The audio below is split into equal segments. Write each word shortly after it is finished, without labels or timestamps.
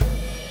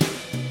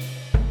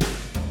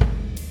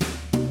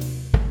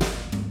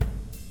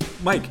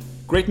Mike,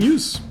 great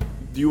news.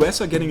 The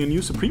US are getting a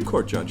new Supreme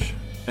Court judge,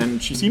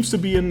 and she seems to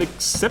be an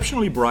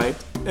exceptionally bright,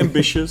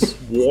 ambitious,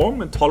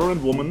 warm, and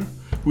tolerant woman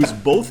who is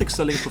both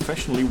excelling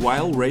professionally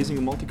while raising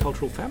a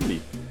multicultural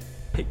family.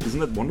 Hey, isn't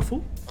that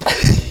wonderful?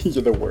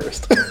 You're the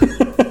worst.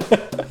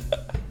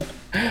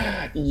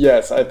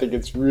 Yes, I think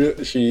it's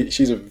real.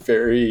 She's a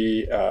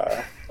very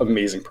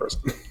amazing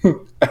person.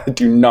 I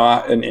do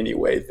not in any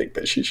way think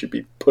that she should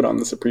be put on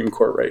the Supreme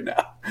Court right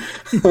now.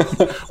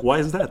 Why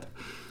is that?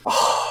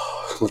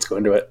 Let's go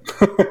into it.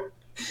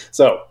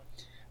 So,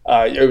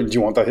 do you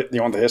want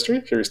the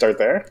history? Should we start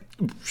there?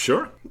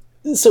 Sure.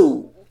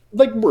 So,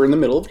 we're in the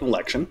middle of an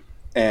election,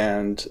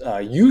 and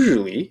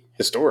usually,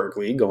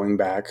 historically, going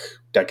back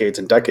decades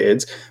and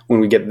decades, when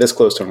we get this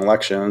close to an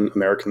election,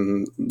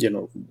 Americans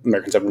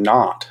have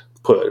not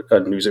put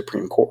a new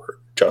Supreme Court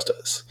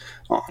justice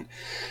on.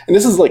 And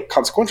this is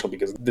consequential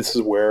because this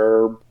is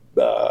where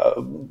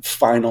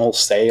final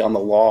say on the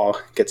law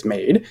gets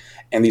made,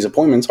 and these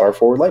appointments are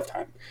for a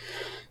lifetime.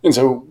 And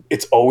so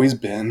it's always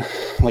been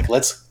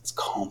let's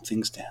calm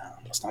things down.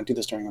 Let's not do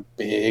this during a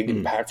big,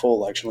 impactful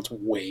election. Let's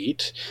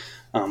wait.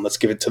 Let's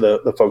give it to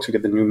the folks who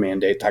get the new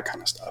mandate, that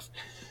kind of stuff.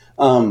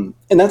 And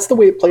that's the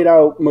way it played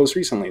out most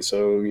recently.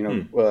 So,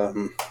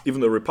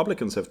 even the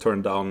Republicans have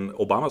turned down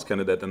Obama's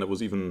candidate, and it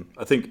was even,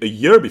 I think, a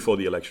year before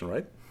the election,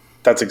 right?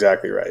 That's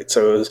exactly right.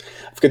 So it was,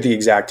 I forget the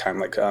exact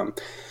time,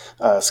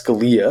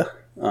 Scalia,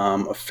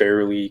 a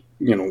fairly,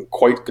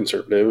 quite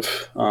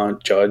conservative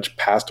judge,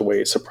 passed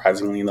away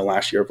surprisingly in the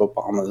last year of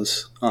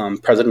Obama's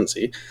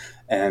presidency.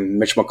 And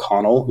Mitch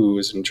McConnell, who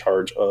is in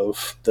charge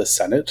of the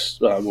Senate,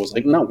 was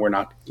like, "No, we're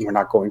not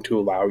going to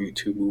allow you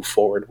to move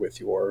forward with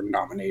your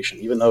nomination,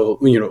 even though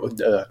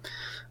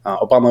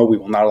Obama, we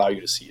will not allow you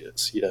to see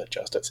a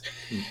justice."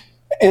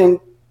 And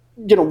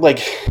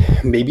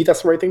maybe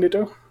that's the right thing to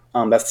do.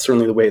 That's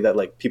certainly the way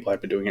that people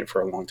have been doing it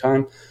for a long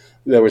time.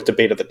 There was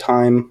debate at the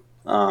time.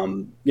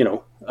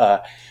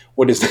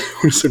 What is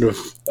sort of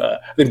I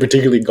think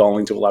particularly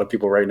galling to a lot of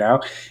people right now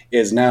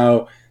is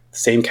now the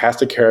same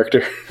cast of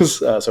characters.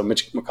 So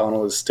Mitch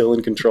McConnell is still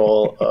in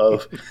control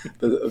of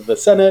the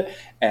Senate,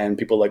 and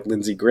people like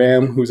Lindsey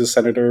Graham, who's a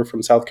senator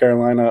from South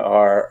Carolina,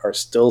 are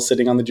still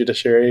sitting on the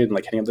judiciary and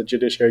heading up the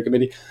Judiciary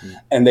Committee.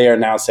 And they are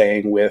now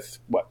saying with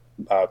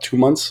 2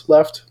 months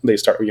left, they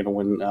start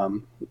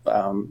when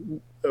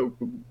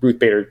Ruth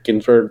Bader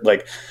Ginsburg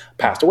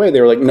passed away,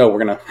 they were like, "No, we're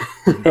gonna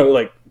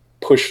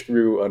push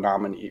through a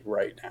nominee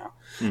right now."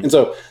 And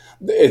so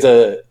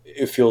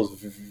it feels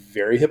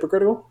very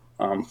hypocritical.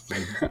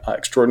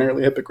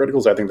 Extraordinarily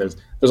hypocritical. So I think there's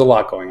a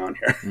lot going on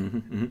here.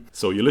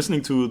 So you're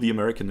listening to the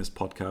Americanist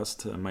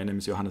Podcast. My name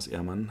is Johannes.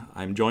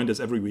 I'm joined as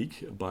every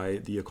week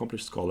by the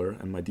accomplished scholar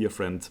and my dear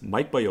friend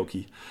Mike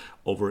Baiocchi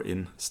over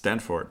in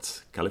Stanford,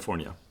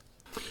 California.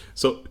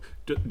 So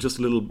just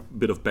a little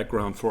bit of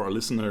background for our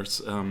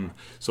listeners.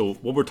 So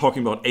what we're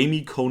talking about,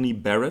 Amy Coney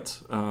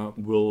Barrett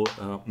will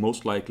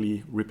most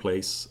likely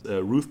replace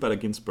Ruth Bader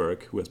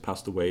Ginsburg, who has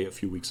passed away a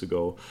few weeks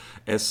ago,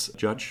 as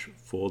judge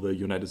for the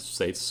United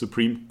States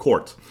Supreme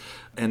Court.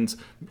 And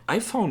I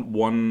found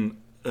one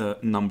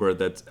number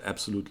that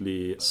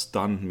absolutely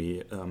stunned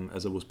me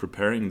as I was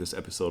preparing this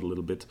episode a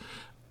little bit.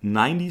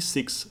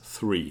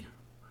 96-3.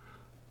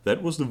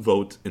 That was the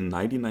vote in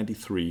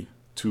 1993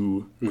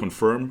 to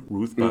confirm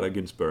Ruth Bader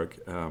Ginsburg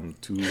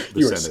to the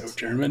You Senate. are so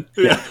German.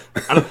 Yeah.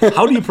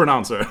 How do you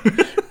pronounce her?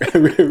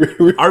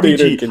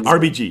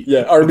 RBG.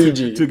 Yeah,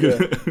 RBG.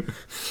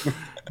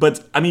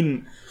 But,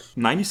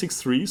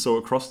 96-3, so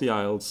across the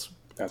aisles,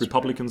 That's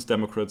Republicans,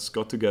 Democrats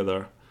got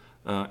together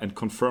and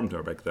confirmed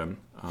her back then,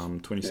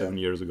 27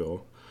 years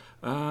ago.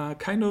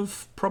 Kind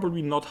of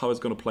probably not how it's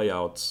going to play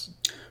out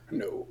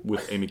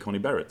with Amy Coney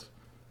Barrett.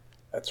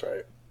 That's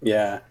right.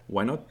 Yeah.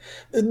 Why not?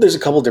 There's a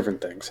couple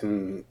different things,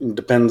 and it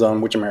depends on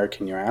which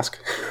American you ask.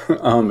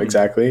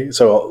 Exactly.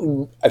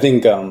 So I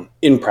think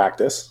in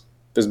practice,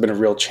 there's been a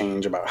real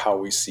change about how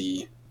we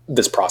see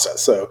this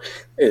process. So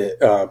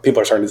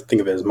people are starting to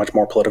think of it as much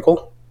more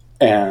political.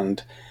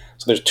 And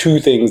so there's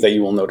two things that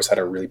you will notice that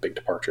are really big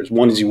departures.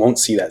 One is you won't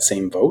see that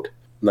same vote.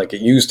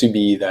 It used to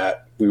be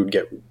that we would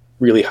get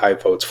really high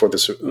votes for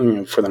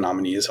the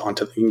nominees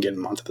and get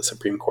them onto the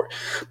Supreme Court.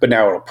 But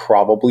now it'll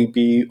probably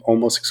be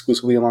almost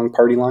exclusively along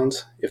party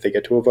lines if they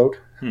get to a vote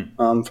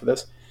for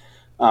this.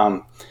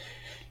 And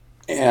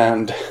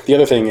the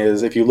other thing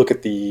is, if you look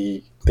at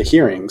the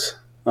hearings,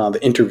 the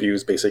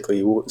interviews,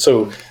 basically.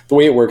 So the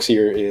way it works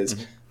here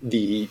is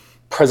the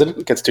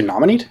president gets to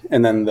nominate,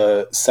 and then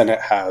the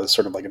Senate has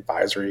sort of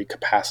advisory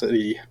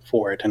capacity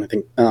for it, and I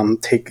think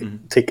take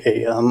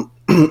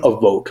a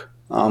vote.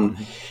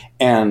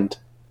 And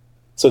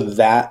so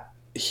that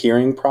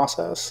hearing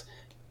process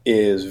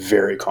is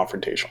very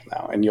confrontational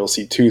now. And you'll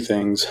see two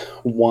things.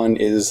 One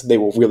is the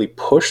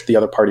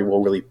other party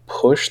will really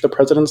push the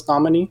president's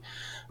nominee,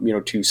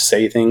 to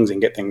say things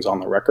and get things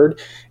on the record.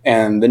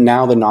 And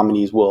now the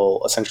nominees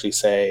will essentially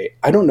say,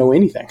 "I don't know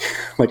anything.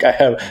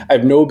 I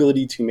have no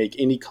ability to make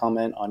any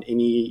comment on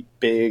any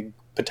big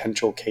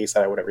potential case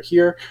that I would ever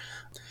hear."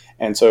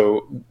 And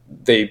so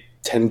they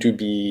tend to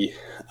be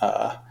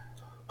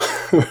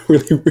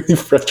really, really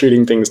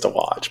frustrating things to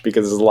watch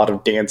because there's a lot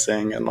of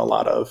dancing and a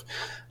lot of,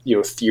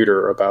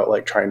 theater about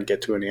like trying to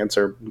get to an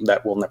answer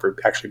that will never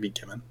actually be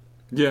given.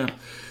 Yeah.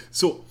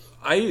 So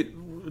I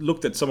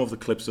looked at some of the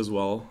clips as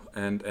well,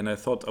 and I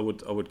thought I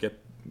would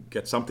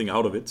get something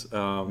out of it.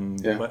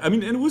 But I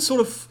mean, and it was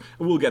sort of,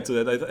 we'll get to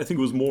that. I think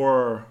it was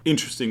more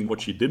interesting what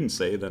she didn't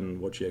say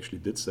than what she actually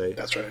did say.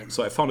 That's right.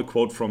 So I found a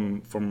quote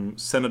from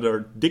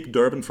Senator Dick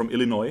Durbin from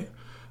Illinois,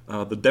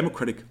 the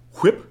Democratic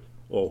whip.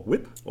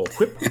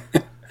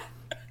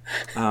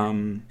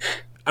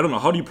 I don't know,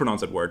 how do you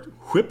pronounce that word?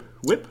 Whip?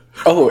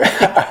 Oh,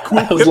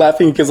 I was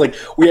laughing because like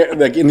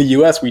in the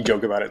U.S. we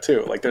joke about it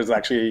too. Like there's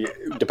actually,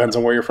 depends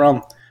on where you're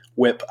from.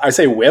 Whip. I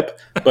say whip,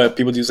 but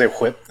people do say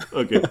whip.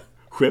 Okay,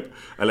 whip.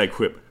 I like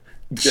whip.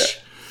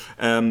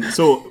 Yeah.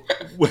 So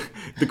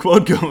the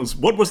quote goes,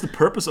 "What was the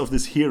purpose of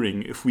this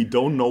hearing if we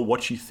don't know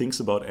what she thinks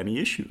about any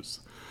issues?"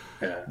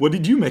 Yeah. What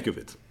did you make of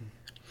it?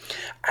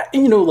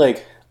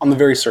 Like on the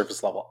very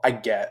surface level, I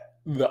get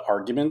the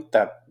argument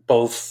that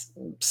both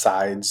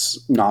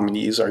sides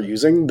nominees are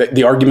using.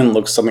 The argument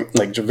looks something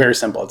like very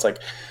simple. It's like,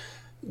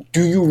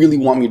 do you really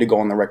want me to go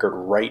on the record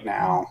right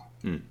now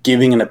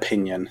giving an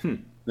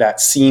opinion that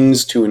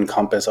seems to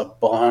encompass a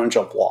bunch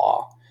of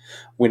law,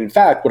 when in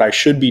fact what I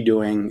should be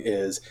doing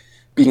is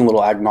being a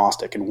little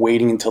agnostic and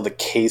waiting until the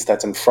case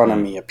that's in front of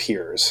me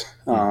appears.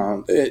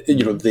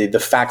 The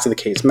facts of the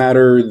case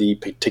matter, the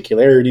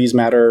particularities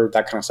matter,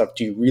 that kind of stuff.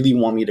 Do you really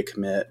want me to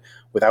commit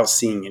without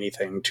seeing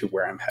anything to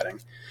where I'm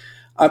heading?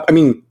 I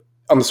mean,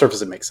 on the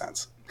surface, it makes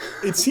sense.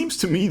 It seems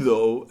to me,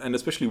 though, and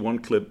especially one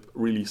clip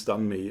really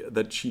stunned me,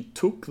 that she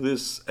took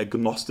this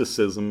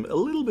agnosticism a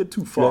little bit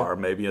too far,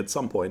 maybe at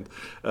some point.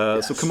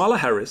 Yes. So Kamala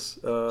Harris,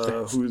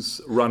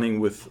 who's running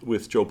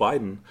with Joe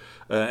Biden,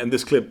 and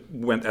this clip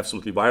went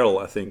absolutely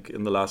viral, I think,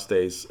 in the last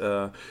days.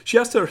 She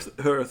asked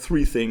her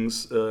three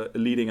things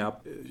leading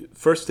up.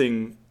 First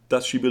thing,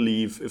 does she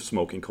believe if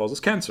smoking causes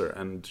cancer?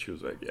 And she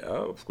was like, yeah,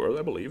 of course,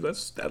 I believe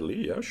that's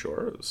deadly. Yeah,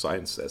 sure.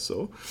 Science says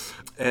so.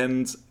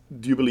 And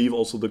do you believe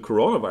also the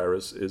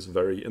coronavirus is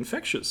very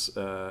infectious?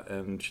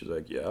 And she's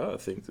like, yeah, I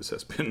think this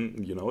has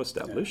been,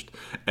 established.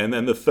 Yeah. And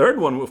then the third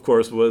one, of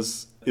course,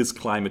 was, is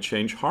climate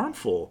change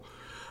harmful?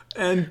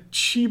 And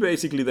she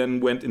basically then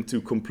went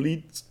into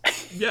complete,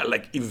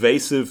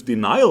 evasive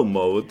denial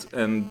mode.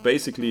 And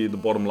basically the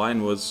bottom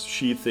line was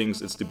she thinks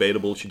it's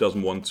debatable. She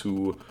doesn't want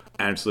to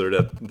answer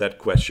that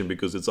question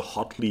because it's a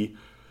hotly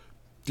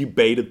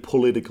debated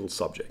political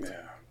subject.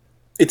 Yeah.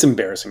 It's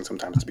embarrassing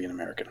sometimes to be an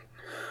American.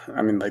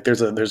 I mean, like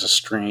there's a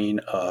strain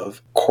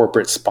of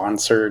corporate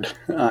sponsored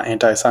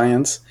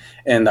anti-science,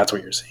 and that's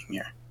what you're seeing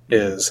here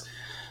is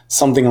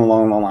something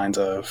along the lines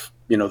of,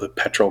 the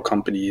petrol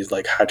companies,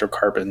 like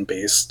hydrocarbon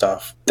based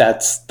stuff.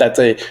 That's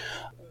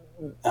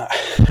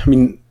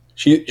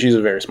she's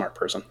a very smart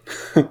person.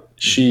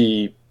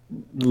 She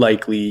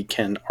likely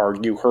can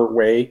argue her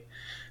way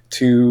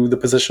to the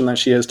position that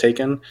she has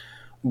taken,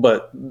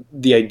 but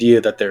the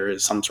idea that there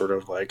is some sort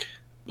of like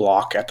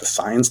block at the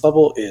science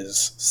level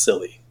is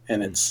silly.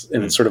 And it's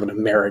sort of an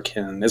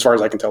American, as far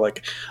as I can tell,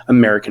 like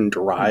American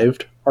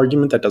derived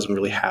argument that doesn't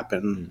really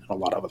happen in a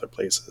lot of other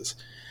places.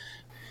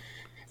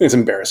 And it's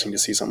embarrassing to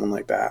see someone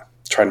like that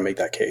try to make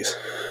that case.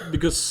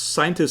 Because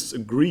scientists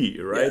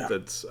agree, right? Yeah.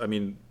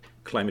 That,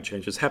 climate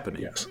change is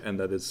happening, yes, and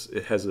that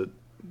it has a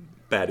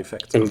bad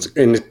effect. And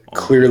it's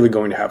clearly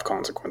going to have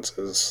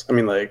consequences. I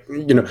mean,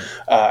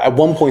 at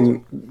one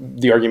point,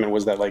 the argument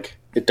was that, like,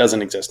 it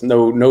doesn't exist.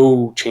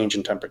 No change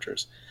in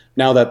temperatures.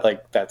 Now that,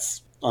 like,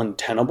 that's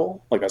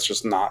untenable, like, that's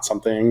just not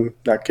something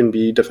that can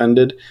be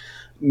defended.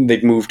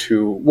 They've moved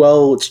to,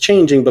 well, it's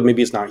changing, but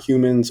maybe it's not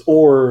humans,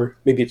 or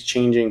maybe it's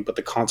changing, but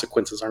the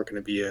consequences aren't going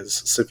to be as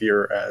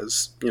severe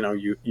as,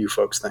 you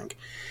folks think.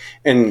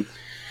 And,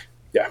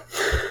 yeah.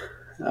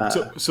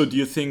 So do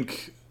you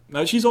think...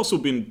 Now, she's also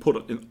been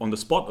put on the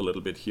spot a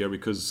little bit here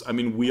because,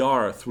 we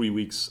are 3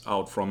 weeks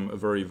out from a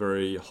very,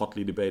 very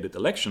hotly debated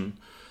election.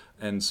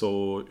 And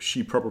so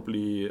she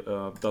probably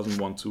doesn't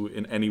want to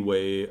in any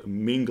way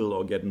mingle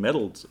or get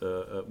meddled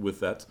with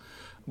that.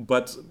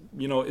 But,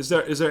 is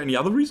there any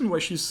other reason why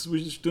she's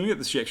doing it?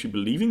 Is she actually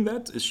believing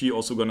that? Is she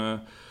also going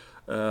to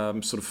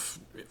sort of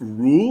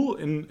rule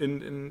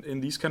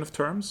in these kind of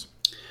terms?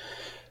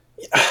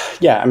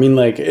 Yeah,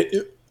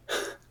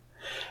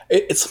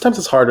 it's sometimes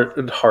it's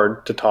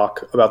hard to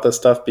talk about this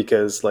stuff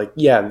because, like,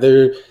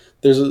 there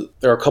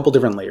are a couple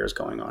different layers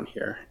going on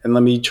here, and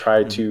let me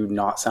try to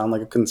not sound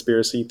like a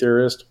conspiracy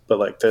theorist, but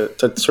like to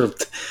sort of,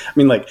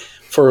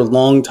 for a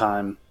long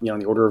time, in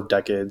the order of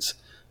decades,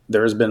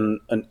 there has been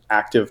an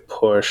active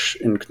push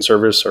in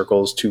conservative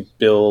circles to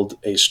build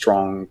a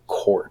strong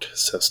court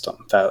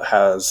system that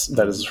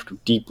is sort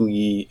of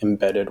deeply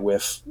embedded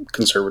with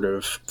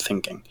conservative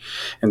thinking.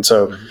 And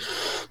so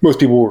most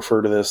people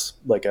refer to this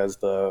like as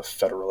the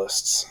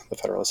Federalist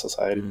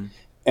Society.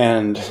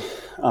 And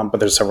but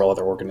there's several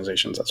other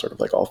organizations that sort of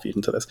like all feed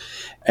into this.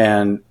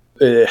 And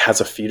it has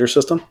a feeder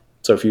system.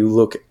 So if you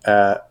look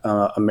at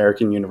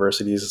American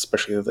universities,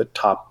 especially the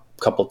top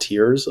couple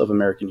tiers of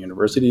American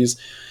universities,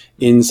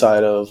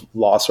 inside of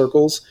law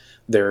circles,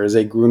 there is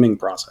a grooming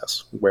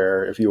process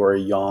where if you are a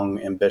young,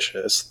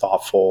 ambitious,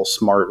 thoughtful,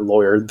 smart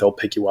lawyer, they'll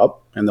pick you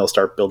up and they'll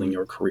start building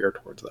your career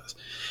towards this.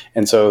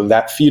 And so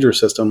that feeder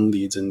system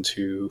leads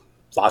into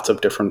lots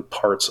of different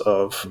parts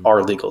of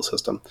our legal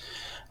system.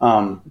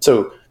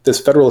 So this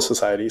Federalist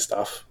Society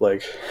stuff,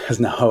 like, has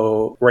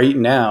now, right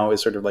now,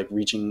 is sort of like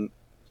reaching,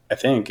 I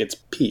think, its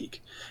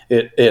peak.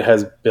 It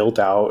has built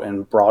out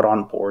and brought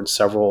on board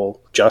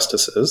several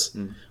justices.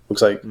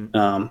 Looks like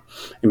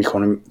Amy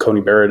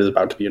Coney Barrett is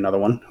about to be another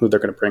one who they're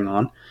going to bring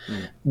on.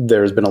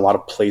 There's been a lot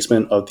of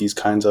placement of these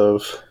kinds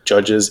of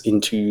judges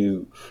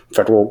into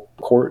federal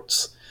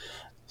courts.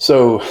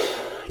 So,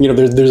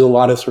 there's a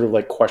lot of sort of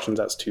like questions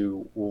as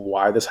to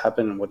why this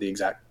happened and what the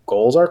exact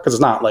goals are, because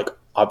it's not like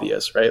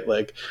obvious, right?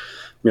 Like,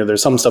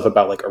 there's some stuff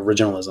about like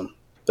originalism.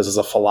 This is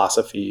a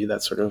philosophy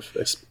that's sort of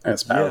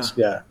espoused.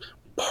 Yeah.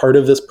 Part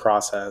of this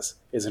process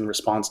is in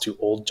response to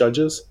old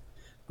judges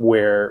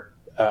where,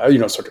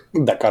 sort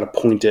of that got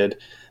appointed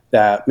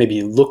that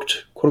maybe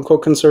looked quote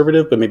unquote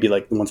conservative, but maybe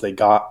like once they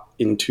got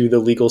into the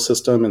legal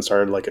system and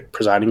started like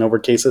presiding over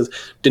cases,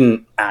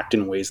 didn't act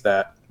in ways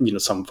that,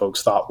 some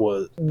folks thought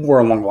were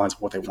along the lines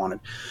of what they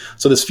wanted.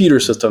 So this feeder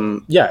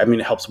system,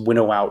 it helps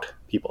winnow out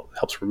people, it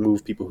helps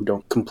remove people who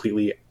don't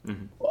completely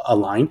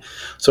align.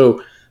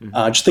 So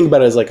just think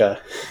about it as like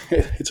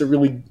it's a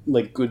really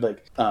like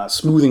good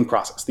smoothing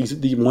process.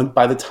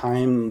 By the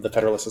time the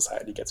Federalist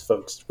Society gets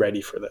folks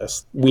ready for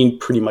this, we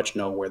pretty much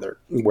know where they're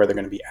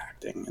going to be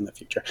acting in the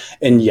future.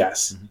 And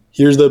yes,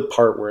 here's the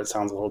part where it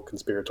sounds a little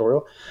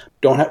conspiratorial.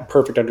 Don't have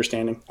perfect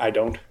understanding. I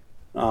don't,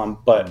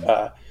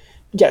 but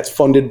it's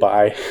funded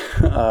by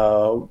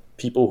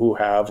people who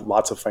have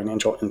lots of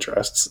financial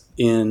interests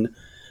in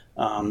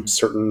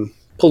certain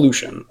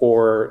pollution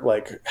or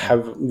like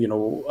have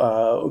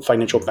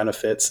financial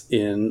benefits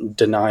in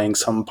denying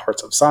some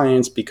parts of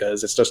science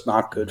because it's just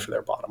not good for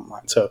their bottom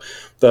line. So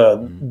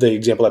the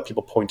example that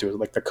people point to is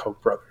like the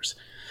Koch brothers,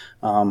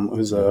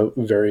 who's a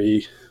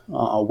very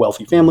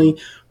wealthy family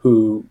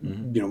who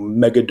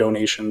mega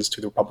donations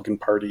to the Republican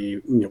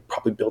Party,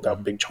 probably built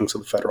out big chunks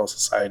of the Federal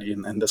Society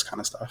and this kind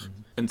of stuff.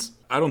 And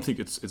I don't think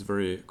it's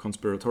very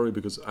conspiratory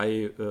because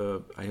I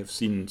have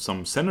seen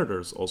some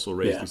senators also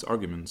raise these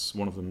arguments.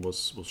 One of them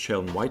was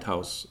Sheldon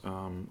Whitehouse.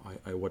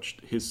 I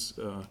watched his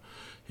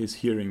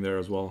hearing there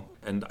as well.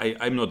 And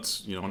I'm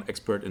not an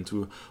expert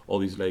into all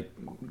these like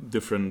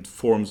different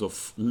forms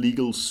of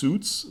legal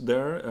suits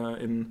there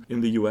in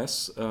the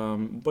US,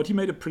 but he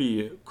made a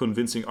pretty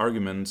convincing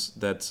argument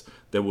that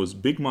there was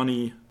big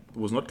money, it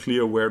was not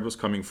clear where it was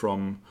coming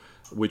from,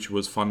 which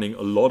was funding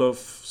a lot of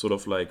sort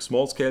of like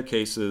small scale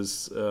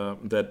cases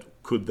that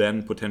could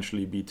then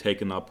potentially be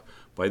taken up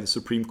by the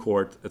Supreme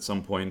Court at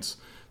some point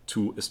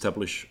to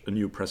establish a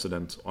new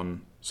precedent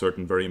on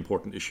certain very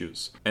important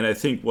issues. And I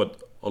think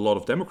what a lot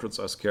of Democrats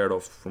are scared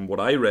of, from what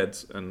I read,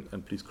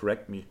 and please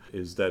correct me,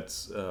 is that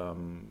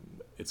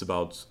it's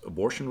about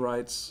abortion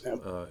rights,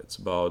 it's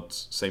about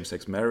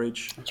same-sex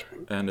marriage,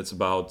 and it's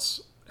about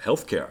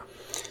healthcare.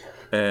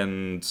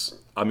 And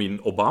I mean,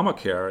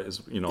 Obamacare is,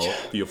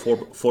 the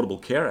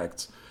Affordable Care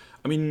Act.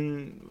 I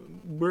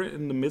mean, we're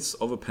in the midst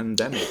of a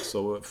pandemic,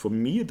 so for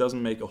me, it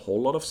doesn't make a whole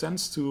lot of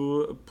sense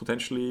to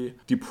potentially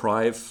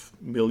deprive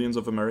millions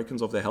of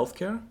Americans of their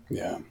healthcare.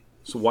 Yeah.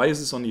 So why is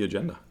this on the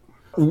agenda?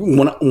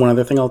 One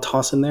other thing I'll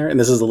toss in there, and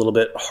this is a little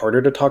bit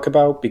harder to talk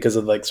about because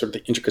of like sort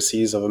of the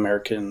intricacies of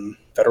American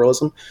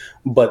federalism,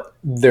 but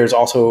there's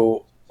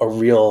also a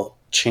real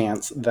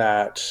chance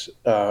that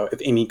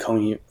if Amy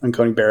Coney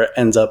Barrett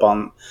ends up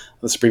on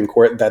the Supreme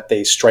Court, that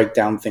they strike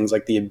down things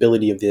like the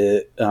ability of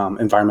the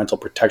Environmental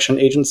Protection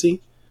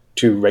Agency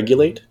to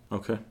regulate.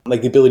 Okay.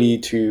 Like the ability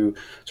to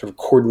sort of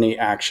coordinate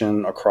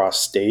action across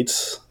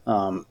states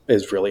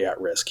is really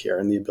at risk here,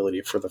 and the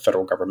ability for the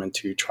federal government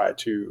to try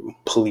to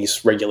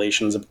police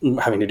regulations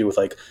having to do with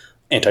like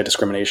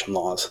anti-discrimination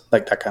laws,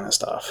 like that kind of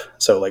stuff.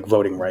 So like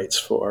voting rights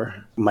for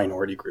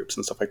minority groups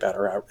and stuff like that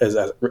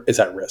is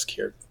at risk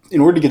here. In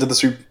order to get to the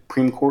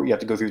Supreme Court, you have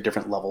to go through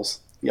different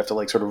levels. You have to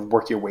like sort of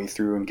work your way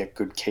through and get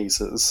good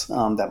cases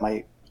that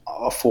might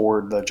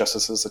afford the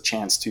justices a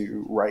chance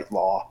to write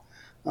law,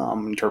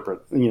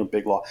 interpret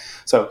big law.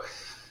 So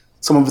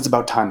some of it's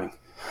about timing.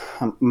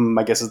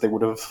 My guess is they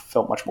would have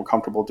felt much more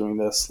comfortable doing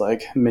this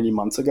like many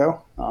months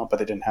ago, but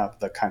they didn't have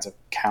the kinds of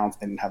counts,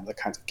 they didn't have the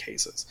kinds of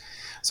cases.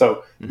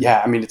 So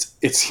I mean,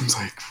 it seems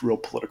like real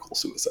political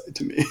suicide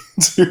to me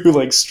to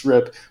like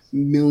strip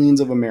millions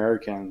of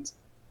Americans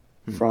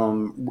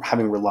from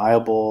having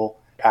reliable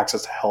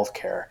access to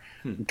healthcare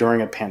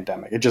during a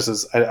pandemic. It just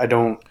is. I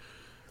don't.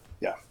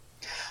 Yeah.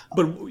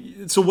 But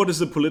so what is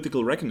the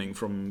political reckoning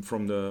from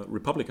the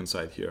Republican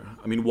side here?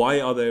 I mean, why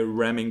are they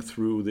ramming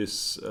through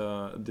this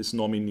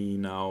nominee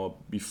now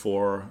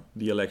before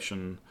the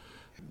election,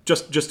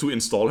 just to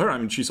install her? I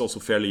mean, she's also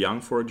fairly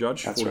young for a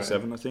judge, That's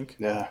 47, right. I think.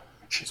 Yeah.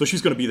 So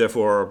she's going to be there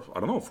for,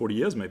 40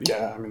 years maybe.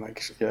 Yeah, I mean,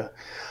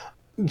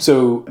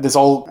 So this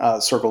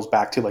all circles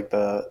back to like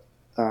the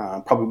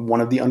probably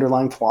one of the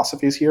underlying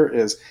philosophies here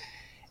is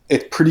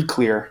it's pretty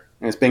clear,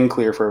 and it's been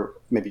clear for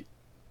maybe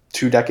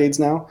 2 decades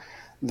now,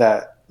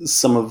 that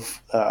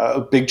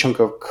a big chunk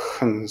of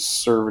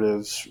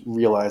conservatives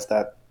realize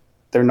that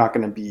they're not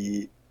going to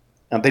be,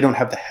 they don't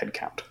have the head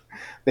count.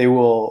 They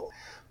will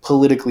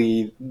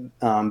politically,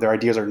 their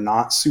ideas are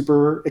not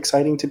super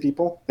exciting to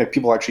people. Like,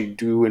 people actually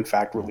do, in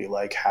fact, really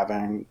like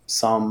having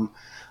some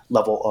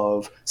level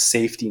of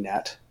safety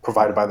net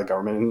provided by the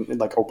government,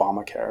 like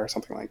Obamacare or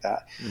something like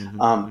that.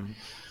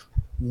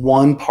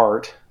 One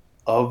part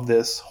of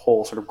this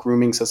whole sort of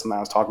grooming system that I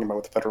was talking about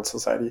with the Federalist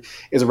Society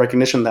is a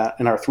recognition that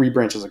in our three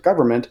branches of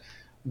government,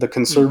 the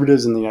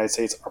conservatives in the United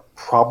States are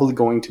probably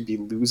going to be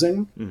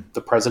losing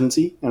the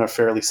presidency in a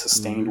fairly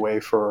sustained way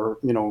for,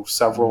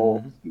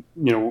 several,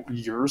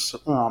 years.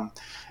 And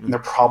they're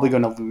probably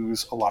going to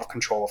lose a lot of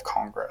control of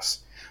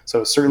Congress.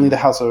 So certainly the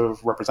House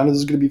of Representatives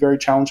is going to be very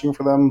challenging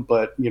for them,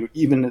 but,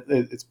 even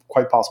it's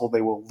quite possible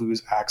they will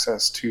lose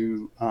access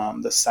to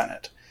the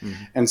Senate.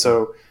 And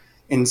so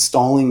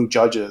installing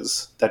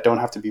judges that don't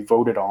have to be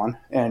voted on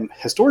and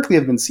historically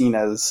have been seen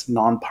as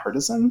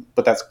nonpartisan,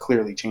 but that's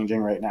clearly changing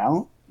right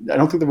now. I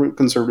don't think the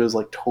conservatives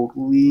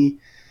totally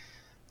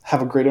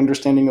have a great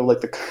understanding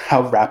of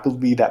how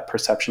rapidly that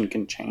perception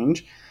can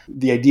change.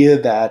 The idea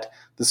that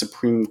the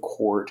Supreme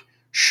Court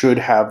should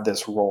have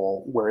this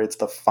role where it's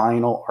the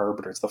final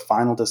arbiter, it's the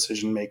final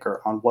decision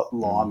maker on what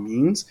law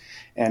means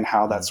and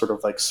how that's sort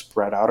of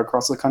spread out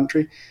across the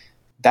country,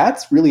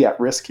 that's really at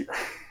risk here.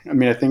 I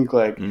mean, I think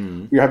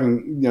we're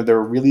having, there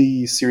are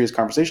really serious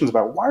conversations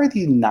about why are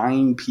these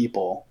 9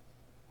 people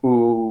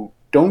who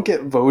don't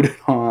get voted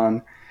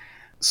on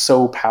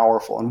so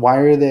powerful, and why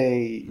are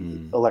they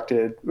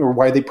elected, or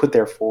why are they put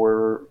there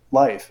for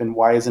life, and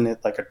why isn't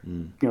it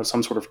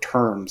some sort of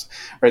terms,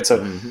 right?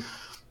 So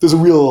there's a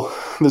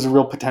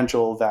real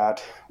potential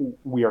that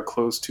we are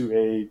close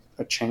to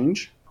a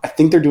change. I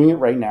think they're doing it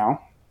right now.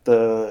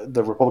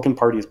 The Republican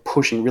Party is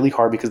pushing really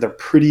hard because they're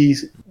pretty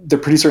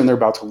certain they're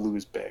about to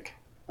lose big.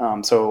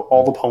 So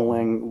all the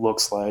polling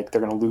looks like they're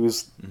going to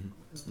lose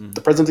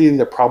the presidency.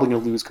 They're probably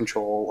going to lose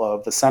control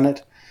of the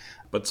Senate.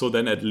 But so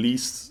then at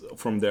least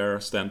from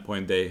their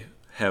standpoint, they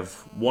have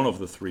one of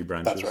the 3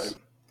 branches. That's right.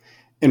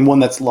 And one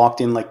that's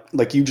locked in,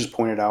 like you just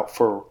pointed out,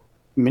 for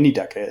many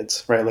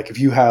decades, right? Like if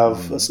you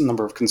have a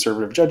number of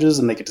conservative judges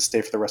and they get to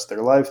stay for the rest of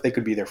their life, they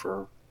could be there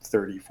for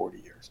 30, 40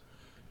 years.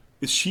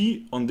 Is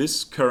she, on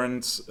this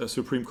current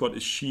Supreme Court,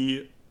 is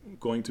she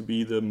going to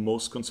be the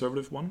most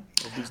conservative one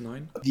of these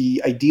 9?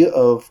 The idea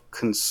of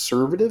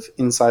conservative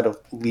inside of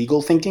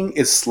legal thinking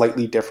is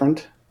slightly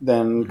different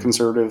than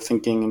conservative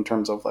thinking in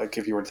terms of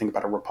if you were to think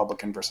about a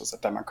Republican versus a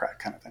Democrat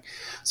kind of thing.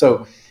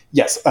 So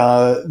yes,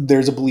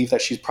 there's a belief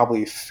that she's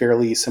probably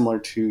fairly similar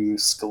to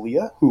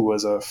Scalia, who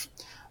was a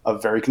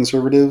very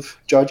conservative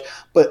judge.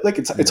 But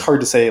it's hard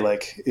to say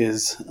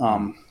is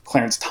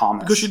Clarence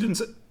Thomas,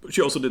 because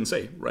she also didn't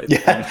say, right?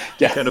 Yeah,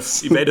 kind of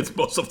evaded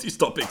most of these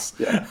topics.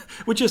 Yeah,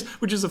 which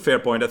is a fair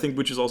point, I think,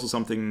 which is also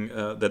something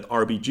that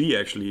RBG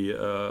actually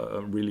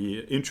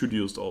really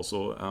introduced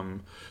also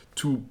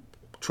to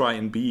try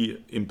and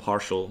be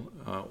impartial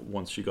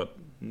once she got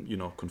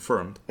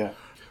confirmed. Yeah.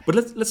 But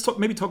let's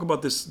talk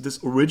about this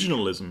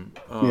originalism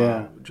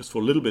just for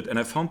a little bit. And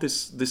I found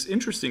this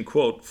interesting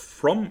quote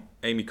from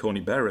Amy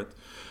Coney Barrett.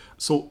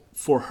 So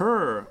for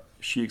her,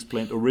 she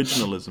explained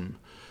originalism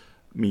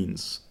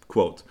means,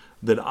 quote,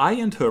 that I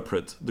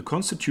interpret the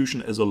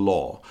Constitution as a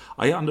law.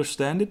 I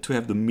understand it to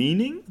have the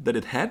meaning that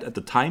it had at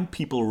the time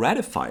people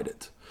ratified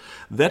it.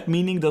 That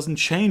meaning doesn't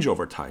change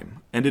over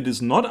time, and it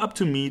is not up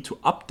to me to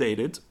update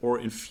it or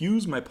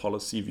infuse my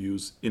policy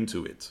views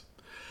into it.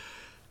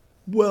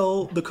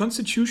 Well, the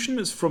Constitution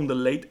is from the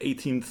late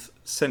 18th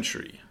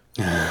century.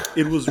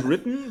 It was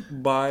written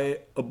by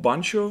a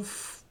bunch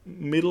of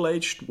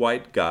middle-aged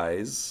white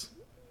guys,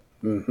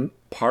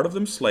 part of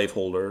them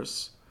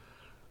slaveholders,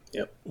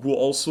 who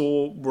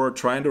also were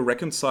trying to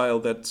reconcile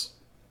that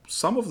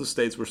some of the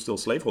states were still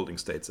slaveholding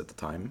states at the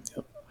time.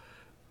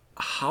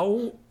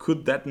 How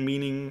could that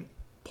meaning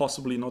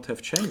possibly not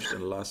have changed in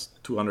the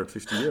last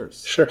 250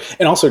 years? Sure.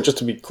 And also, just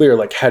to be clear,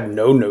 had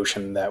no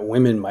notion that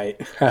women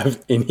might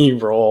have any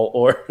role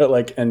or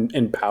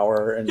in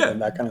power and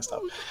that kind of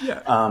stuff.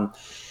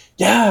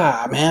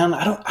 Yeah. Man,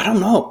 I don't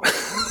know.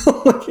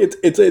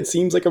 It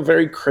seems like a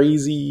very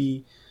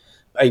crazy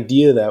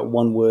idea that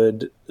one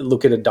would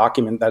look at a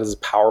document that is as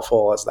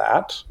powerful as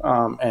that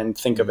and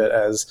think of it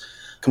as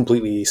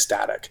completely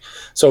static.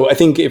 So I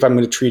think if I'm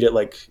going to treat it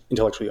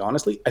intellectually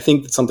honestly, I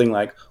think it's something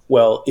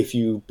well, if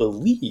you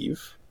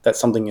believe that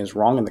something is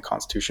wrong in the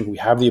Constitution, we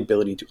have the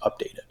ability to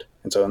update it.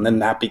 And then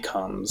that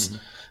becomes,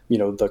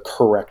 the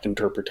correct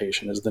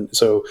interpretation.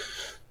 So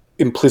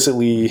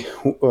implicitly,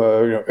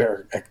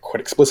 or quite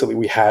explicitly,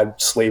 we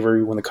had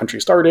slavery when the country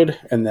started,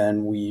 and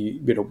then we,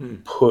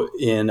 put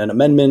in an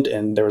amendment,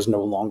 and there was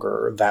no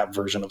longer that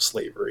version of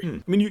slavery.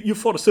 I mean, you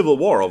fought a civil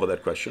war over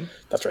that question.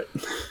 That's right.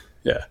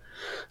 Yeah.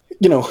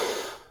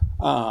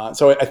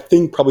 So I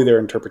think probably their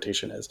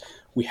interpretation is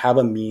we have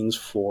a means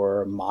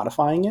for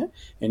modifying it,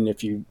 and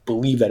if you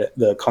believe that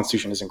the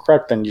Constitution is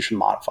incorrect, then you should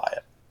modify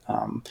it,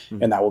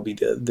 and that will be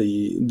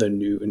the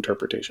new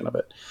interpretation of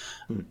it.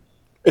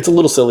 It's a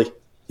little silly.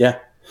 Yeah.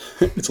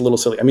 it's a little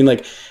silly. I mean,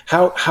 like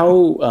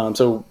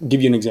so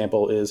give you an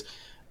example is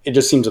it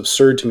just seems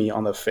absurd to me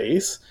on the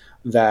face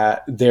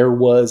that there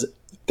was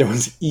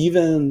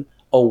even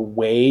a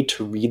way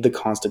to read the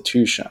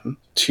Constitution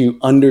to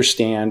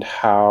understand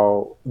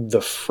how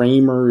the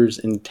framers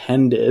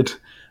intended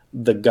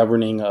the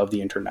governing of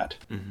the internet.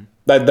 Mm-hmm.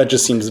 That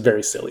just seems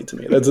very silly to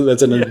me.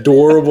 That's an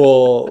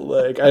adorable,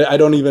 like, I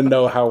don't even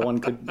know how one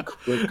could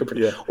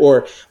yeah.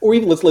 or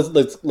even let's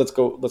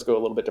go a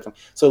little bit different.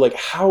 So like,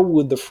 how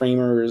would the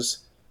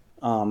framers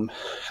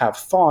have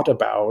thought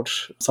about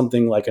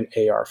something like an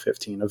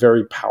AR-15, a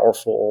very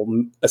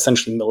powerful,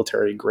 essentially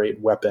military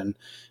grade weapon,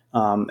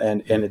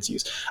 and its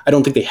use? I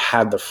don't think they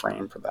had the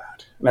frame for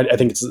that. And I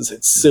think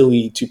it's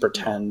silly to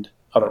pretend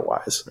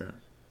otherwise. Yeah.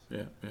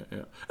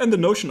 Yeah. And the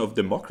notion of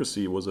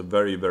democracy was a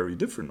very, very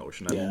different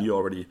notion. I mean, you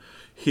already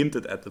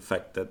hinted at the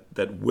fact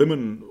that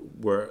women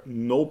were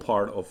no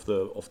part of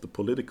the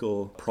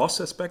political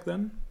process back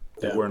then.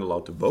 They weren't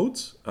allowed to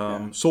vote.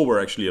 So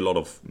were actually a lot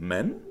of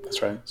men.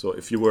 That's right. So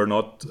if you were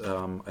not,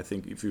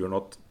 if you were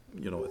not,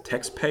 a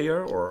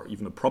taxpayer or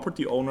even a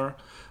property owner,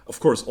 of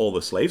course, all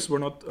the slaves were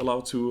not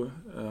allowed to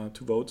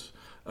vote.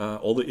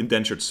 All the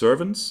indentured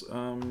servants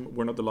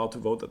were not allowed to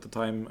vote at the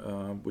time,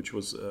 which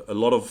was a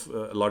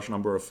large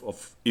number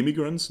of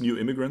immigrants, new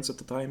immigrants at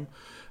the time,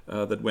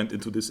 that went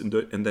into this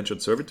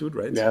indentured servitude,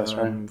 right? Yeah, that's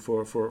right.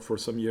 For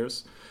some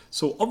years.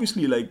 So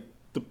obviously, like,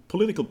 the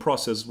political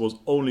process was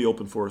only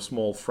open for a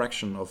small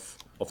fraction of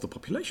the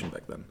population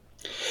back then.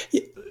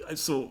 Yeah.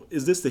 So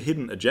is this the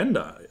hidden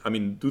agenda? I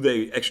mean, do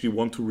they actually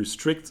want to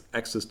restrict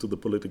access to the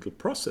political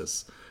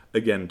process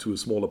again to a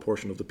smaller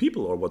portion of the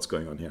people, or what's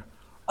going on here?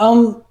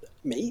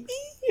 Maybe.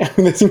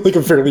 That seems like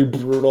a fairly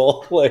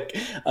brutal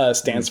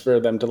stance for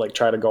them to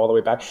try to go all the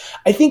way back.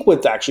 I think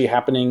what's actually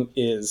happening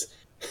is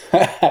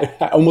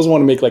I almost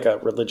want to make like a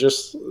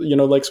religious,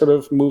 sort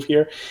of move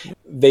here.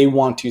 They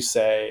want to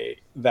say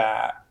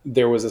that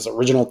there was this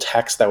original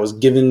text that was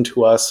given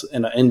to us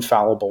in an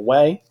infallible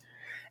way.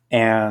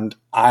 And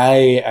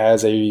I,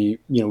 as a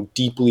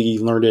deeply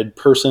learned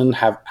person,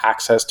 have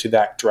access to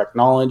that direct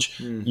knowledge.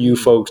 Mm-hmm. You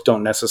folks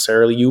don't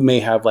necessarily. You may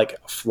have like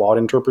a flawed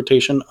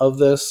interpretation of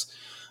this.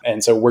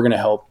 And so we're going to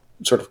help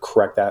sort of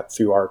correct that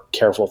through our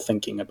careful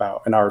thinking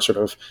about and our sort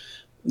of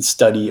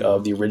study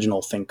of the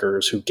original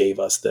thinkers who gave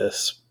us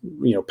this,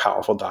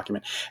 powerful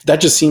document. That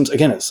just seems,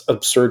 again, it's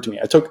absurd to me.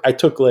 I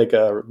took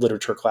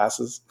literature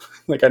classes.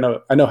 Like I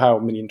know how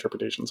many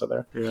interpretations are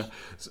there. Yeah.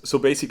 So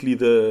basically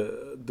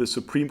the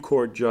Supreme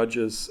Court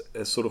judges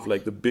as sort of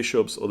like the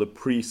bishops or the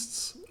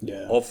priests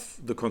of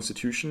the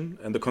Constitution,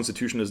 and the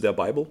Constitution is their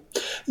Bible.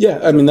 Yeah,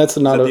 I mean that's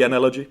not the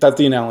analogy. That's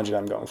the analogy that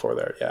I'm going for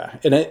there. Yeah,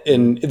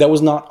 and that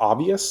was not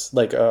obvious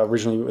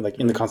originally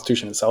in the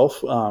Constitution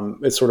itself.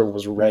 It sort of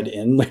was read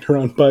in later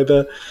on by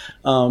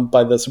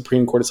the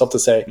Supreme Court itself to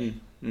say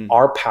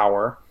our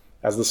power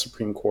as the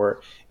Supreme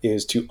Court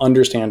is to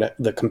understand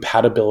the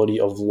compatibility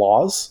of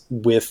laws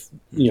with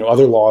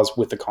other laws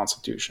with the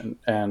Constitution,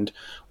 and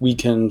we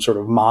can sort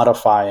of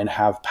modify and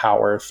have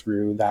power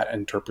through that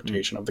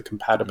interpretation of the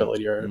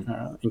compatibility or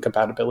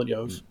incompatibility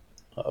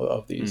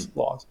of these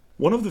laws.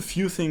 One of the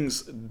few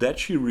things that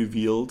she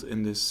revealed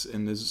in this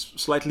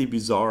slightly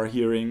bizarre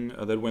hearing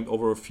that went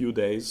over a few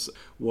days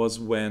was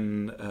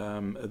when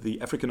the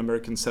African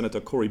American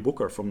Senator Cory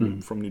Booker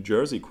from New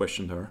Jersey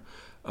questioned her.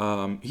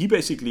 He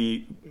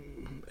basically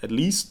at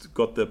least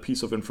got the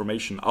piece of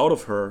information out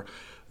of her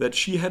that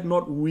she had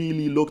not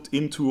really looked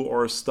into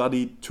or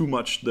studied too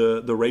much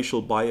the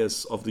racial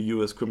bias of the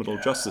U.S. criminal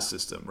justice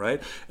system,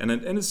 right? And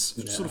it's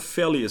sort of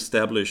fairly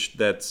established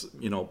that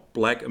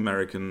Black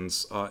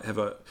Americans have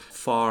a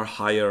far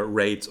higher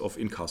rate of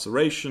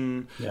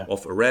incarceration,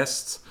 of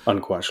arrests,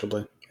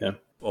 unquestionably,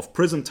 of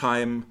prison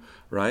time,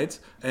 right?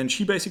 And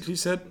she basically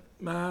said,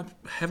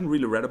 haven't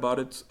really read about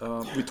it.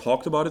 We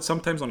talked about it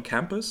sometimes on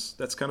campus.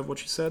 That's kind of what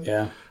she said.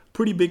 Yeah.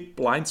 Pretty big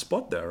blind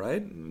spot there,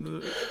 right?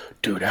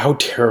 Dude, how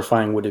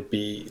terrifying would it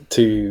be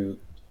to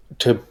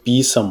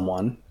be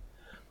someone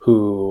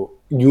who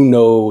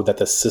that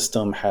the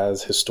system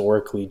has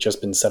historically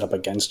just been set up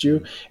against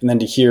you, and then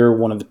to hear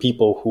one of the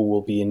people who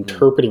will be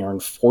interpreting or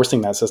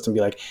enforcing that system be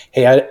like,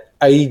 hey,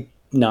 I'm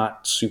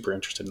not super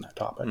interested in that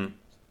topic.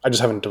 I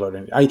just haven't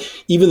devoted any.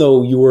 Even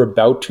though you were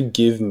about to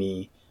give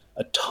me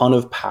a ton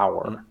of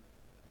power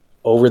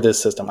over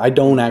this system, I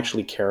don't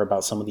actually care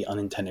about some of the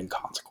unintended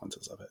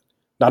consequences of it.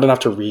 Not enough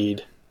to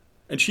read.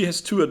 And she has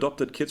 2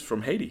 adopted kids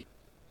from Haiti.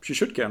 She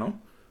should care, no?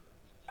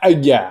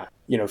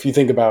 If you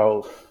think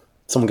about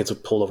someone gets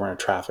pulled over in a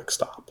traffic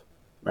stop,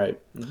 right?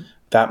 Mm-hmm.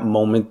 That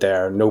moment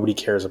there, nobody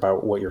cares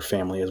about what your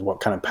family is, what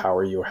kind of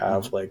power you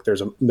have. Mm-hmm. Like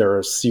there are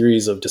a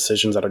series of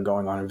decisions that are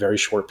going on in very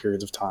short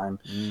periods of time.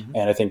 Mm-hmm.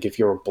 And I think if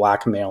you're a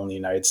Black male in the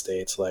United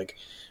States,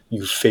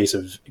 you face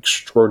an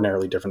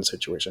extraordinarily different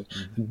situation.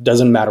 Mm-hmm. It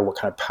doesn't matter what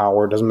kind of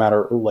power, doesn't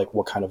matter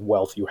what kind of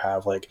wealth you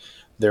have.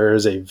 There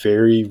is a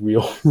very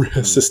real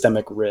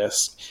systemic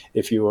risk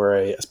if you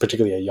are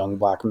particularly a young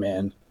Black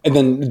man. And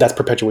then that's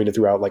perpetuated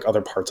throughout other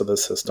parts of the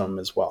system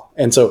as well.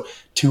 And so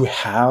to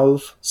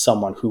have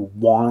someone who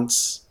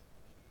wants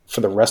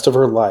for the rest of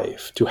her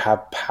life to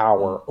have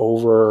power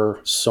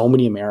over so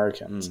many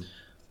Americans,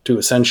 to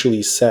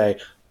essentially say,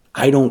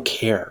 I don't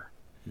care.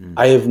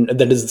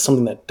 That is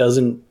something that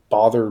doesn't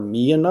bother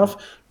me enough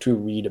to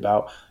read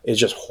about. Is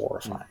just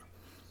horrifying.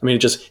 I mean,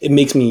 it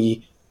makes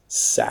me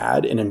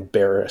sad and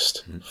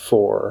embarrassed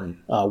for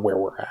where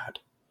we're at.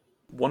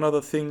 One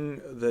other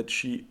thing that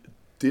she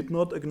did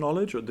not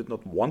acknowledge or did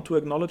not want to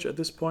acknowledge at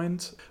this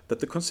point, that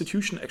the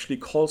Constitution actually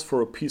calls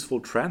for a peaceful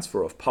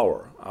transfer of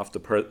power after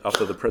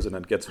the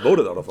president gets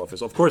voted out of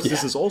office. Of course,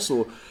 this is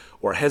also,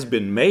 or has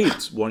been made,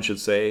 one should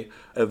say,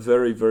 a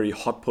very, very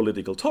hot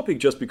political topic,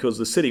 just because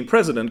the sitting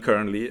president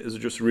currently is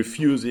just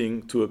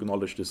refusing to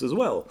acknowledge this as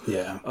well.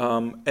 Yeah.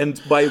 And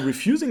by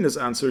refusing this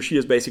answer, she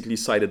has basically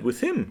sided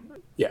with him.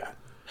 Yeah.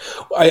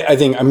 I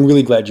think I'm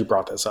really glad you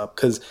brought this up,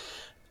 because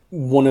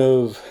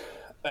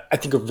I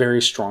think a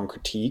very strong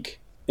critique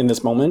in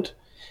this moment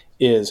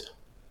is,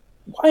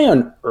 why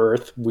on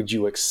earth would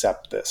you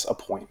accept this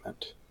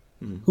appointment?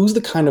 Who's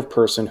the kind of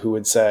person who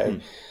would say,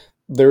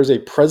 there's a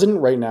president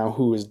right now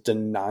who is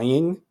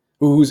denying,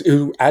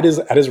 who at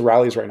his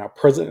rallies right now,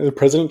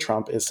 President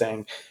Trump is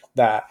saying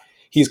that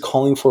he's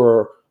calling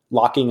for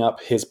locking up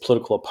his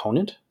political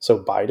opponent,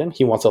 so Biden.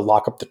 He wants to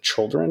lock up the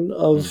children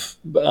of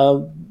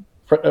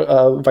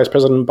Vice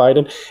President Biden,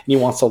 and he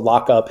wants to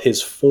lock up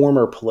his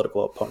former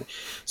political opponent.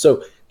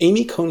 So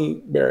Amy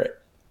Coney Barrett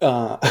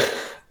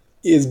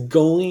is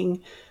going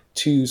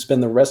to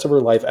spend the rest of her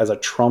life as a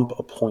Trump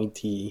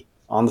appointee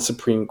on the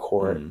Supreme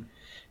Court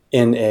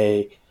in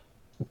a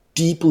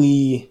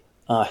deeply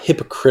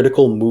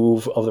hypocritical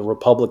move of the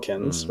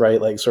Republicans,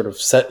 right? Like sort of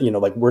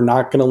like, we're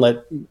not going to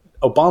let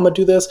Obama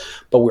do this,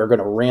 but we're going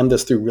to ram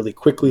this through really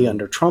quickly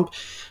under Trump.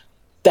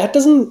 That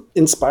doesn't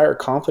inspire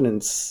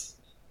confidence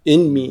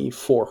in me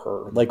for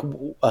her. Like,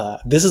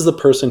 this is the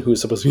person who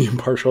is supposed to be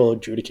impartial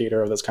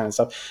adjudicator of this kind of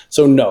stuff.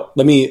 So no,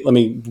 let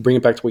me bring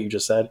it back to what you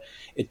just said.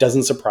 It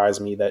doesn't surprise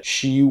me that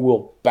she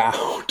will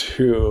bow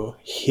to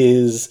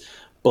his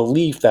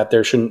belief that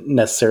there shouldn't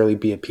necessarily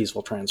be a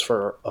peaceful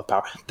transfer of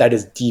power. That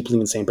is deeply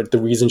insane. But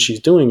the reason she's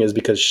doing it is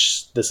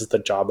because this is the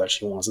job that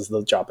she wants. This is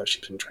the job that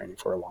she's been training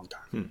for a long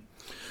time.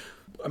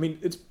 I mean,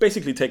 it's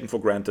basically taken for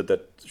granted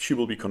that she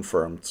will be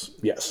confirmed.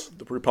 Yes,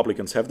 the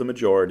Republicans have the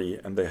majority,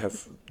 and they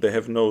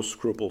have no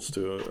scruples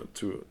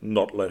to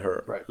not let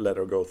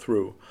her go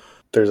through.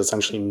 There's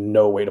essentially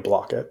no way to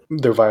block it.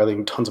 They're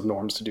violating tons of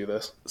norms to do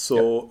this.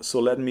 So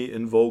let me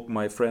invoke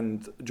my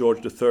friend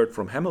George III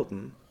from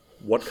Hamilton.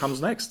 What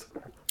comes next?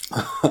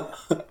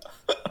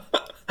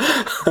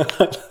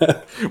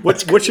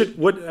 What's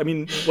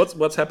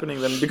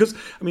happening then? Because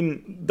I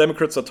mean,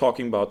 Democrats are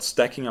talking about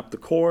stacking up the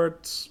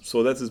courts,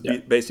 so that is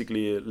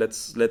basically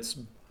let's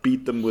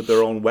beat them with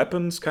their own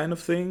weapons kind of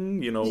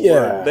thing.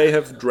 Where they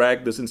have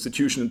dragged this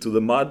institution into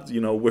the mud.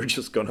 We're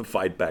just gonna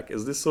fight back.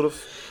 Is this sort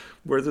of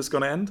where this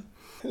gonna end?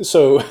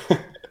 So,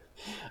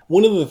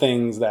 one of the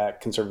things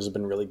that conservatives have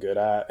been really good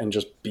at, and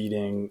just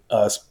beating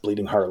us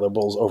bleeding heart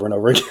liberals over and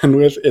over again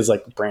with, is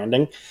like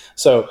branding.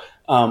 So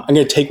I'm going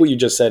to take what you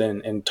just said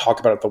and talk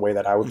about it the way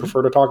that I would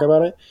prefer to talk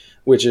about it,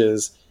 which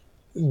is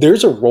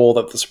there's a role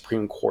that the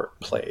Supreme Court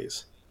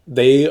plays.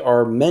 They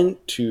are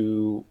meant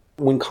to,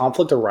 when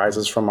conflict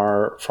arises from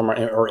our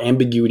or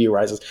ambiguity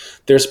arises,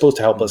 they're supposed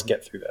to help us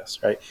get through this,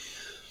 right?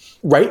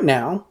 Right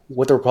now,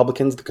 what the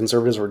Republicans, the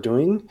conservatives are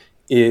doing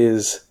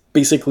is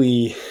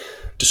basically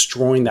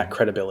destroying that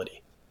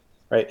credibility,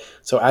 right?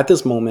 So at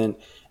this moment,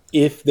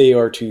 if they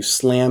are to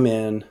slam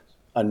in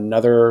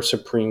another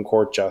Supreme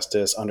Court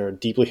justice under a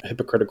deeply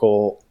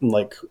hypocritical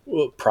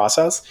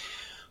process,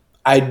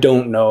 I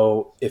don't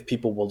know if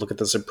people will look at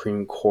the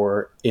Supreme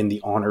Court in the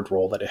honored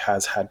role that it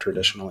has had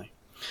traditionally.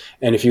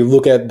 And if you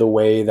look at the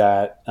way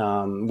that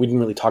we didn't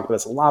really talk about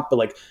this a lot, but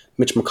like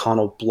Mitch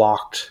McConnell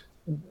blocked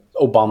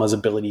Obama's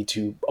ability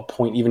to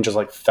appoint even just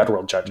like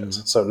federal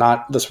judges. So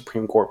not the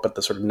Supreme Court, but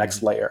the sort of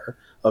next layer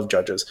of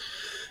judges,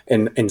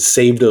 and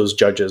save those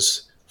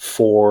judges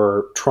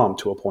for Trump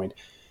to appoint.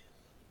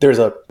 There's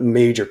a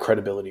major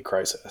credibility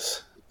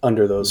crisis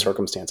under those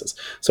circumstances.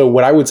 So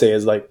what I would say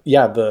is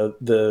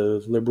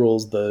the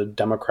liberals, the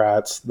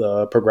Democrats,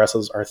 the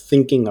progressives are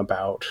thinking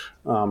about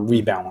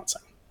rebalancing.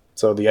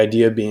 So the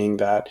idea being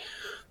that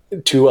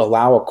to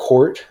allow a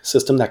court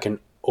system that can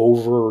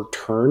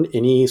overturn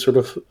any sort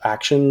of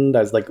action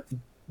that's like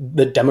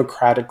the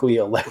democratically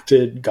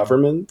elected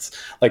governments.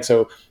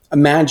 So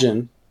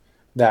imagine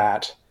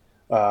that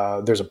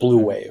there's a blue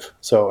wave.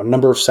 So a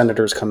number of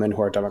senators come in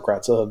who are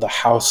Democrats. The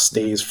House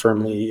stays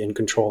firmly in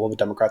control of the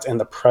Democrats, and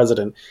the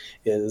president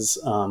is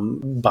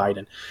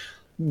Biden.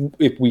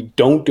 If we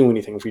don't do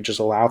anything, if we just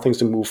allow things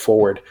to move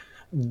forward,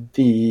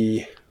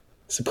 the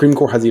Supreme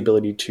Court has the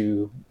ability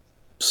to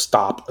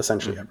stop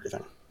essentially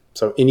everything.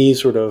 So any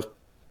sort of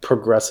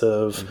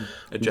progressive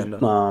agenda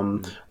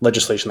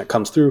legislation that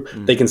comes through,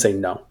 they can say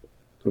no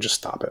and just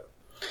stop it.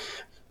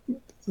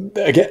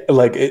 again,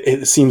 like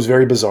it seems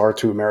very bizarre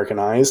to American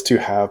eyes to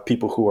have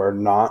people who are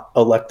not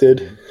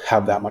elected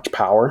have that much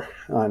power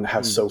and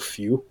have so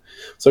few.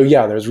 So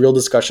yeah, there's real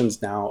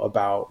discussions now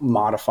about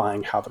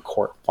modifying how the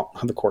court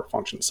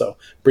functions. So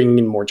bringing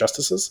in more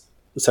justices,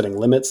 setting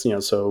limits,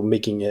 so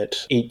making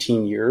it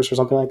 18 years or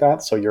something like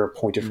that. So you're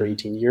appointed for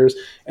 18 years.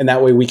 And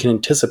that way we can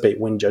anticipate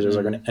when judges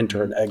are going to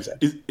enter and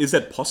exit. Is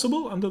that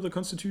possible under the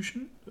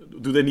Constitution?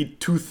 Do they need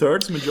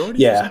 2/3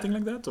 majority or something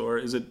like that? Or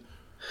is it?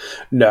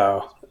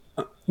 No.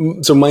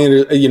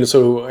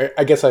 So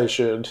I guess I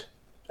should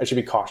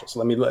be cautious.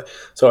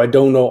 So I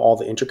don't know all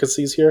the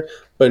intricacies here,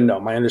 but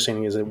no, my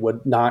understanding is it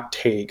would not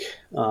take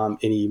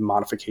any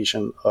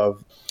modification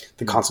of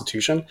the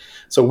Constitution.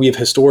 So we have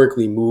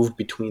historically moved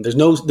between. There's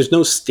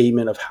no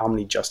statement of how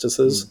many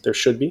justices there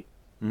should be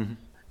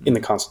in the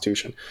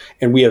Constitution,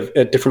 and we have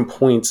at different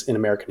points in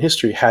American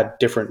history had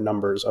different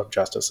numbers of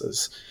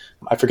justices.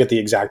 I forget the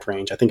exact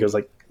range. I think it was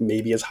like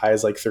maybe as high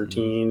as like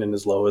 13 and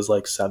as low as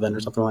like 7 or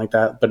something like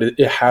that. But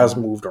it has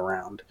moved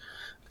around.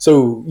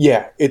 So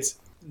yeah, it's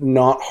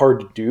not hard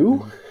to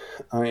do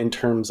in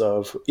terms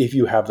of if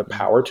you have the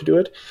power to do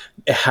it.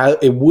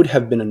 It would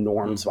have been a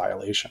norms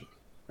violation.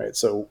 Right.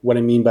 So what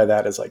I mean by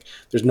that is like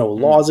there's no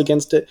laws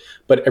against it,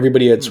 but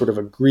everybody had sort of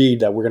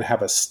agreed that we're going to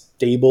have a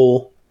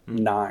stable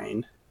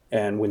 9.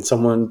 And when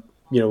someone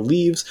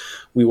leaves,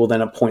 we will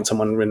then appoint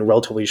someone in a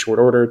relatively short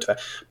order to that.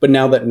 But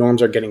now that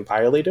norms are getting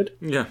violated,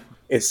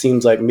 it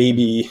seems like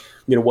maybe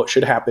what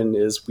should happen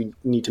is we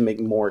need to make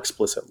more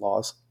explicit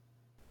laws.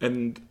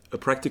 And a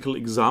practical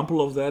example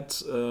of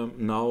that,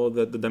 now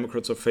that the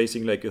Democrats are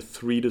facing like a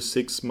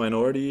 3-6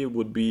 minority,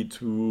 would be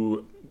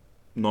to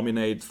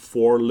nominate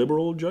 4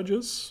 liberal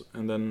judges,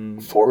 and then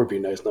 4 would be a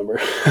nice number.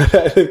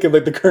 I think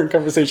like the current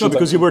conversation. No,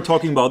 because you were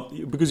talking about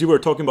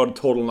a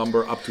total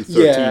number up to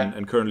 13,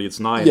 and currently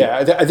it's 9.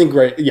 Yeah, I think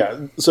right.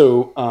 Yeah,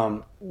 so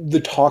the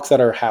talks that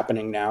are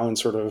happening now in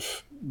sort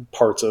of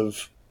parts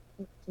of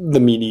the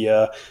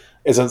media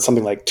is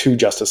something like 2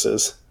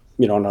 justices.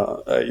 You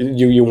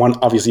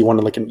want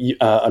like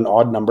an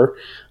odd number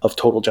of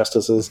total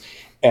justices,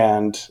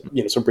 and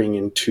so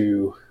bringing in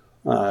 2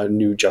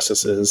 new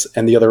justices.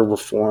 And the other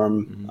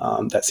reform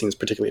that seems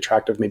particularly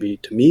attractive, maybe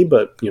to me,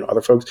 but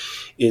other folks,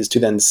 is to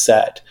then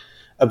set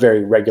a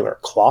very regular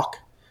clock.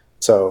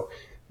 So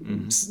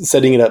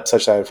setting it up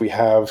such that if we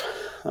have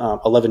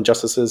 11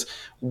 justices,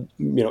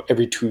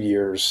 every 2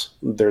 years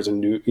there's a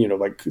new,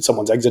 like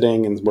someone's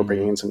exiting and we're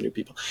bringing in some new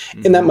people.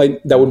 And that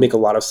would make a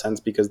lot of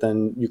sense, because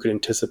then you could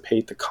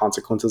anticipate the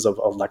consequences of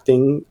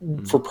electing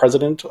for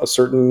president a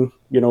certain,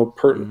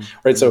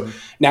 right? So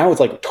now it's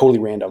like totally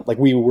random. Like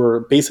we were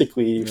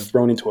basically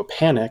thrown into a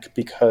panic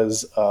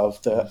because of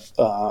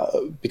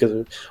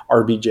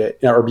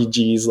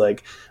RBG's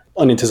like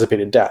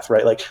unanticipated death,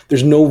 right? Like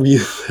there's no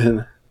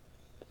reason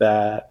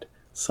that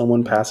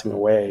someone passing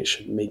away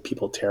should make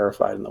people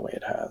terrified in the way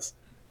it has.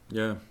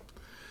 Yeah.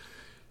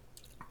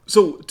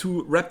 So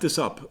to wrap this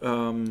up,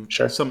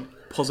 sure. Some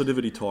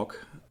positivity talk.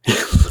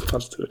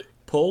 Positivity.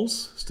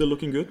 Polls still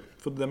looking good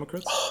for the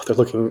Democrats? Oh, they're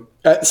looking.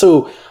 I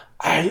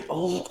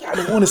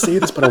don't want to say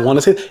this, but I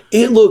want to say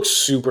it looks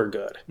super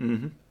good.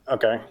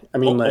 Okay, I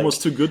mean,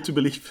 almost too good to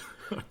believe,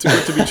 too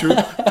good to be true.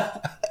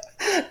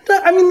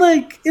 I mean,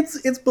 like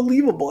it's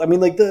believable. I mean,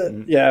 like I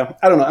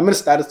don't know. I'm a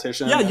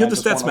statistician. Yeah, you're the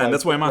stats man.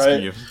 That's why I'm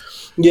asking you.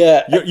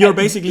 Yeah, you're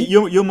basically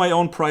you're my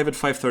own private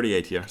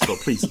 538 here. So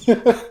please.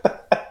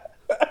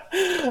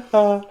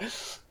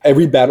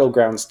 Every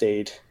battleground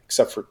state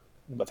except for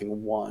I think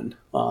 1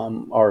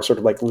 are sort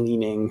of like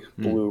leaning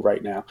blue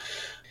right now.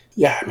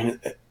 Yeah, I mean,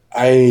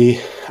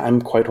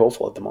 I'm quite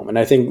hopeful at the moment.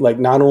 I think like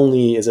not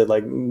only is it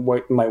like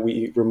might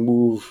we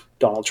remove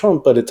Donald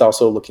Trump, but it's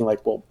also looking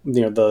like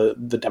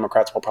the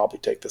Democrats will probably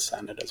take the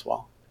Senate as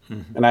well.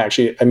 And I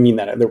mean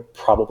that they'll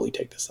probably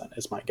take the Senate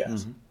is my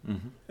guess.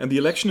 And the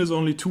election is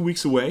only 2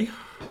 weeks away.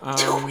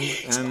 2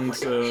 weeks. And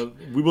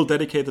we will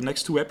dedicate the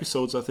next 2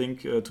 episodes, I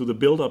think, to the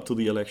build up to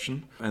the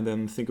election, and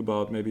then think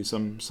about maybe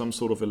some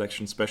sort of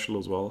election special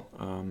as well.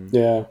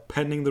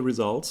 Pending the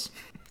results.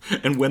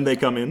 And when they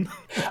come in,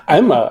 I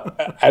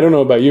don't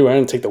know about you. I'm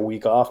gonna take the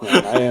week off,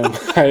 man.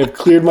 I have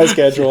cleared my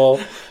schedule.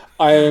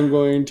 I am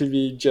going to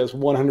be just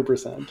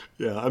 100%.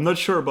 Yeah, I'm not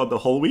sure about the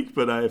whole week,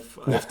 but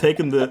I've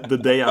taken the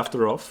day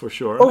after off for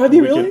sure. Oh, have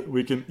you really?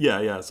 We can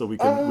So we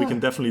can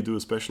definitely do a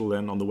special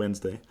then on the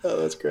Wednesday. Oh,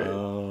 that's great.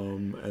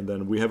 And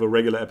then we have a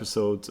regular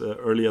episode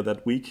earlier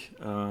that week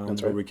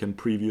where we can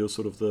preview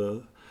sort of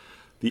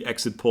the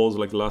exit polls,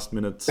 like the last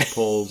minute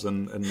polls,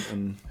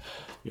 and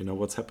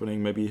what's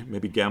happening.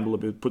 Maybe gamble a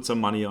bit, put some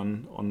money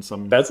on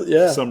some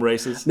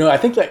races. No, I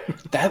think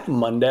that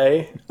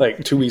Monday,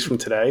 like 2 weeks from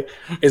today,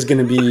 is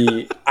going to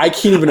be. I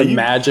can't even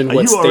imagine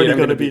what state I'm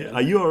going to be in.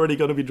 Are you already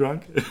going to be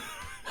drunk?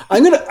 I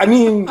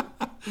mean,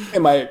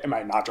 am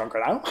I not drunk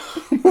right now?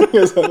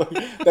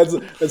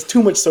 That's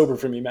too much sober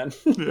for me, man.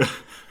 Yeah.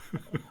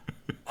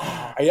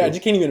 I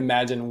just can't even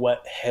imagine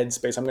what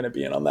headspace I'm going to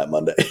be in on that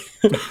Monday.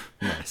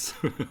 Nice.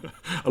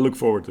 I look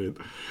forward to it.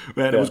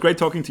 Man, It was great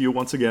talking to you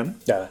once again.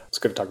 Yeah, it's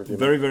good to talk with you.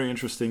 Very, very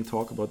interesting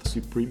talk about the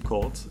Supreme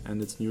Court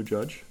and its new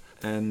judge.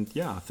 And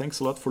yeah, thanks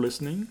a lot for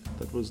listening.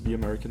 That was The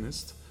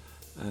Americanist.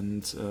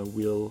 And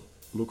we'll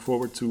look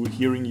forward to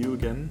hearing you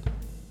again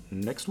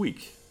next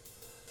week.